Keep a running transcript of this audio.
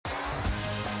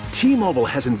T-Mobile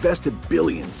has invested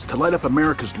billions to light up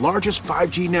America's largest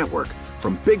 5G network,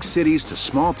 from big cities to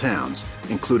small towns,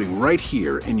 including right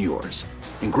here in yours.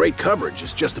 And great coverage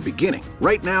is just the beginning.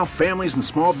 Right now, families and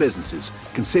small businesses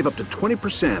can save up to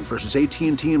 20% versus AT&T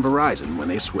and Verizon when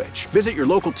they switch. Visit your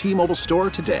local T-Mobile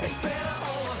store today.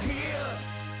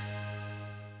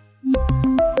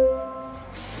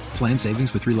 Plan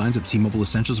savings with 3 lines of T-Mobile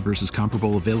Essentials versus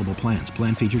comparable available plans.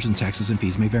 Plan features and taxes and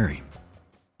fees may vary.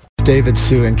 David,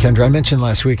 Sue, and Kendra, I mentioned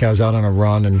last week I was out on a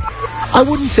run, and I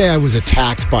wouldn't say I was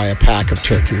attacked by a pack of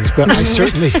turkeys, but I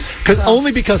certainly,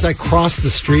 only because I crossed the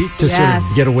street to sort of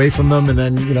get away from them and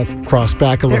then, cross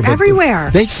back a little bit. They're everywhere.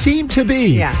 They seem to be.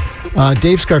 Yeah.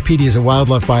 Dave Scarpitti is a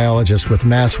wildlife biologist with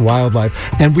Mass Wildlife,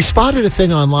 and we spotted a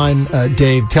thing online,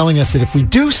 Dave, telling us that if we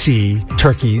do see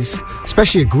turkeys,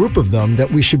 especially a group of them,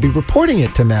 that we should be reporting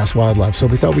it to Mass Wildlife. So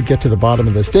we thought we'd get to the bottom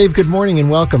of this. Dave, good morning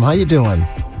and welcome. How you doing?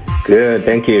 Good,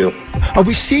 thank you. Are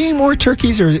we seeing more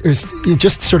turkeys, or is it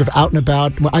just sort of out and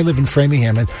about? Well, I live in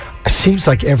Framingham, and it seems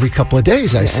like every couple of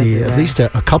days I see at least a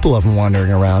couple of them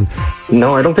wandering around.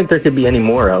 No, I don't think there could be any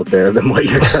more out there than what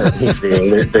you're currently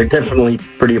seeing. They're definitely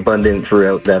pretty abundant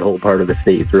throughout that whole part of the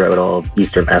state, throughout all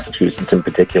eastern Massachusetts in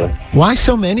particular. Why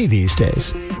so many these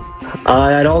days?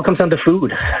 It all comes down to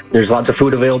food. There's lots of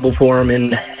food available for them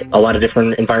in a lot of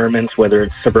different environments, whether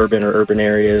it's suburban or urban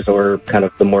areas or kind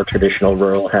of the more traditional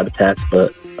rural habitats,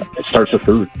 but it starts with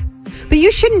food. But you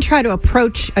shouldn't try to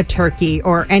approach a turkey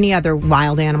or any other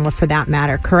wild animal for that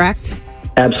matter, correct?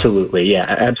 Absolutely, yeah.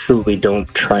 Absolutely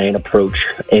don't try and approach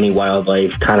any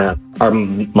wildlife. Kind of our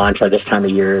mantra this time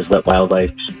of year is let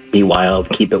wildlife be wild,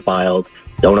 keep it wild.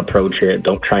 Don't approach it.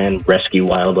 Don't try and rescue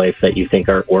wildlife that you think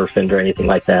are orphaned or anything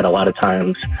like that. A lot of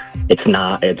times it's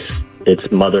not.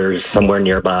 It's mothers somewhere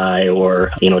nearby,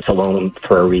 or, it's alone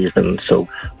for a reason. So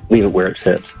leave it where it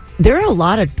sits. There are a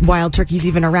lot of wild turkeys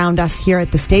even around us here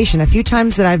at the station. A few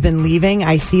times that I've been leaving,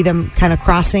 I see them kind of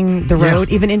crossing the road,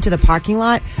 even into the parking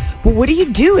lot. But what do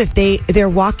you do if they're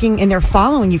walking and they're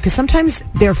following you? Because sometimes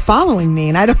they're following me,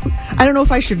 and I don't know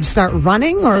if I should start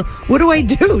running, or what do I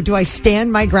do? Do I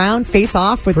stand my ground, face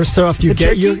off with? First off, you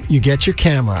get your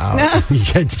camera out. You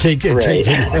can take a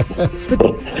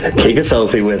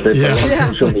selfie with it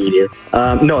on social media.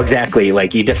 No, exactly.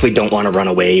 Like, you definitely don't want to run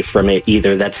away from it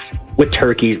either. That's with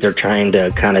turkeys. They're trying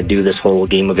to kind of do this whole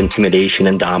game of intimidation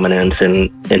and dominance,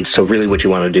 and so really what you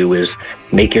want to do is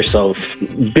make yourself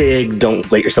big.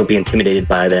 Don't let yourself be intimidated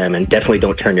by them, and definitely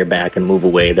don't turn your back and move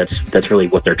away. That's really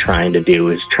what they're trying to do,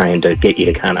 is trying to get you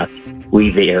to kind of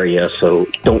leave the area, so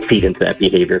don't feed into that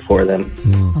behavior for them.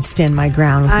 I'll stand my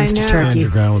ground with Mr. Turkey. Stand your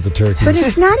ground with the turkeys. But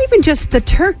it's not even just the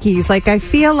turkeys. Like, I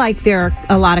feel like there are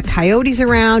a lot of coyotes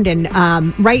around, and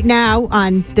right now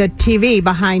on the TV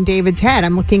behind David's head,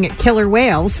 I'm looking at killer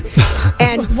whales.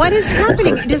 And what is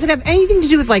happening? Does it have anything to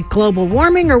do with, like, global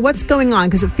warming, or what's going on?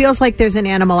 Because it feels like there's an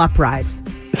animal uprise.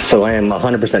 So I am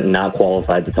 100% not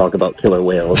qualified to talk about killer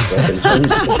whales. Come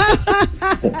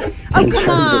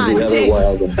on.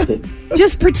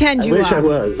 Just pretend you are. I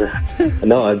wish I was.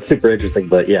 No, it's super interesting,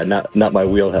 but yeah, not my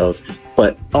wheelhouse.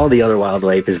 But all the other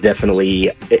wildlife is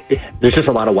definitely, there's just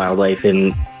a lot of wildlife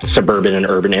in suburban and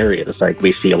urban areas. Like,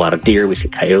 we see a lot of deer, we see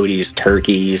coyotes,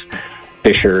 turkeys,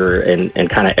 fisher, and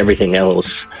kind of everything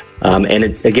else. And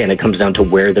it comes down to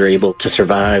where they're able to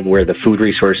survive, where the food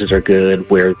resources are good,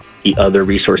 where the other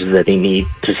resources that they need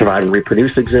to survive and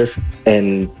reproduce exist.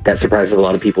 And that surprises a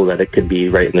lot of people that it could be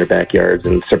right in their backyards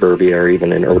in suburbia or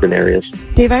even in urban areas.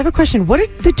 Dave, I have a question. What are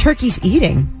the turkeys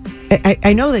eating?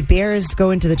 I know that bears go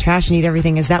into the trash and eat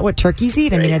everything. Is that what turkeys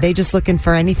eat? I mean, are they just looking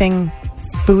for anything,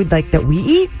 food like that we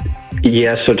eat?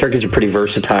 Yeah, so turkeys are pretty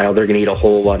versatile. They're going to eat a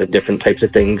whole lot of different types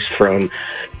of things, from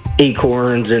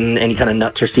acorns and any kind of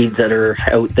nuts or seeds that are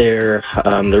out there.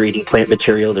 They're eating plant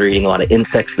material. They're eating a lot of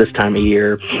insects this time of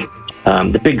year.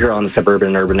 The big draw in the suburban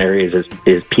and urban areas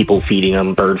is people feeding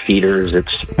them, bird feeders.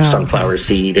 It's sunflower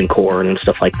seed and corn and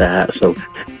stuff like that. So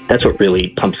that's what really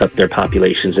pumps up their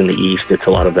populations in the east. It's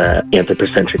a lot of the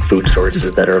anthropocentric food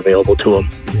sources that are available to them.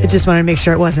 I just wanted to make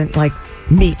sure it wasn't like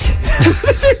meat.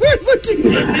 They were looking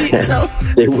for meat, so.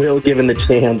 They will, given the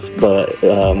chance, but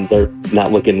they're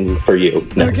not looking for you.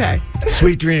 No. Okay.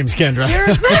 Sweet dreams, Kendra.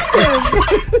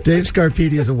 Dave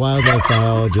Scarpitti is a wildlife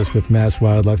biologist with Mass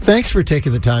Wildlife. Thanks for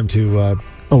taking the time to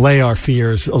allay our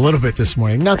fears a little bit this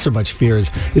morning. Not so much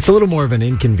fears. It's a little more of an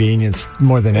inconvenience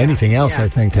more than anything else, I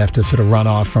think, to have to sort of run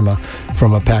off from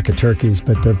a pack of turkeys.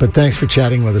 But thanks for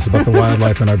chatting with us about the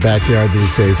wildlife in our backyard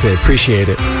these days, Dave. Appreciate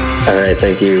it. All right,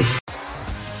 thank you.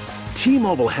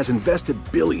 T-Mobile has invested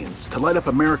billions to light up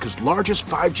America's largest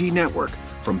 5G network,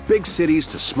 from big cities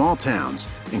to small towns,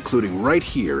 including right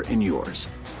here in yours.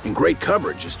 And great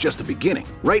coverage is just the beginning.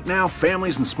 Right now,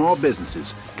 families and small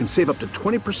businesses can save up to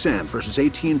 20% versus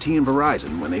AT&T and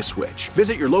Verizon when they switch.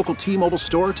 Visit your local T-Mobile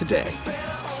store today.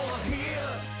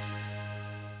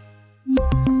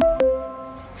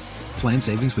 Plan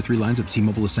savings with 3 lines of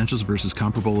T-Mobile Essentials versus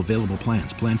comparable available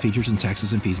plans. Plan features and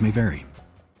taxes and fees may vary.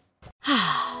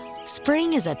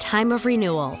 Spring is a time of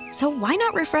renewal, so why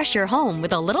not refresh your home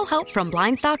with a little help from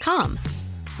Blinds.com?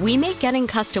 We make getting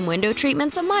custom window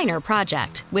treatments a minor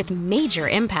project with major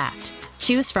impact.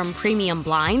 Choose from premium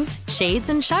blinds, shades,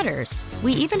 and shutters.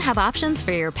 We even have options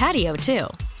for your patio, too.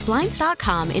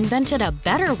 Blinds.com invented a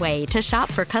better way to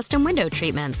shop for custom window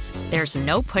treatments. There's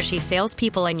no pushy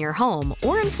salespeople in your home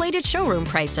or inflated showroom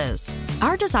prices.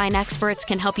 Our design experts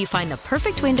can help you find the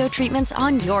perfect window treatments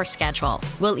on your schedule.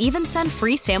 We'll even send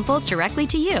free samples directly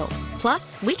to you.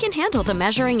 Plus, we can handle the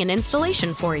measuring and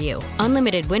installation for you.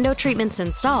 Unlimited window treatments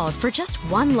installed for just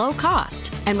one low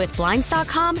cost. And with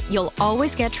Blinds.com, you'll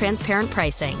always get transparent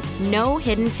pricing. No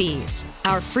hidden fees.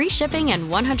 Our free shipping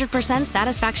and 100%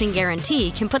 satisfaction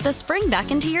guarantee can put the spring back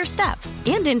into your step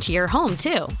and into your home,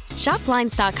 too. Shop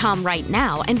Blinds.com right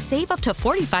now and save up to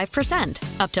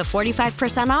 45%. Up to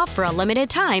 45% off for a limited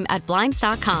time at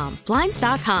Blinds.com.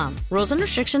 Blinds.com. Rules and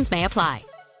restrictions may apply.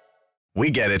 We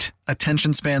get it.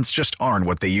 Attention spans just aren't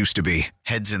what they used to be.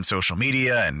 Heads in social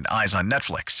media and eyes on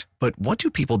Netflix. But what do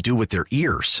people do with their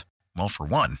ears? Well, for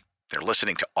one, they're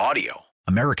listening to audio.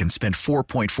 Americans spend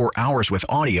 4.4 hours with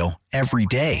audio every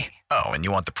day. Oh, and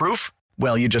you want the proof?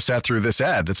 Well, you just sat through this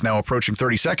ad that's now approaching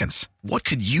 30 seconds. What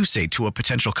could you say to a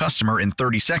potential customer in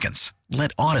 30 seconds?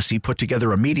 Let Odyssey put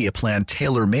together a media plan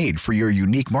tailor-made for your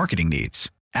unique marketing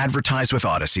needs. Advertise with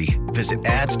Odyssey. Visit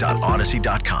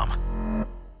ads.odyssey.com.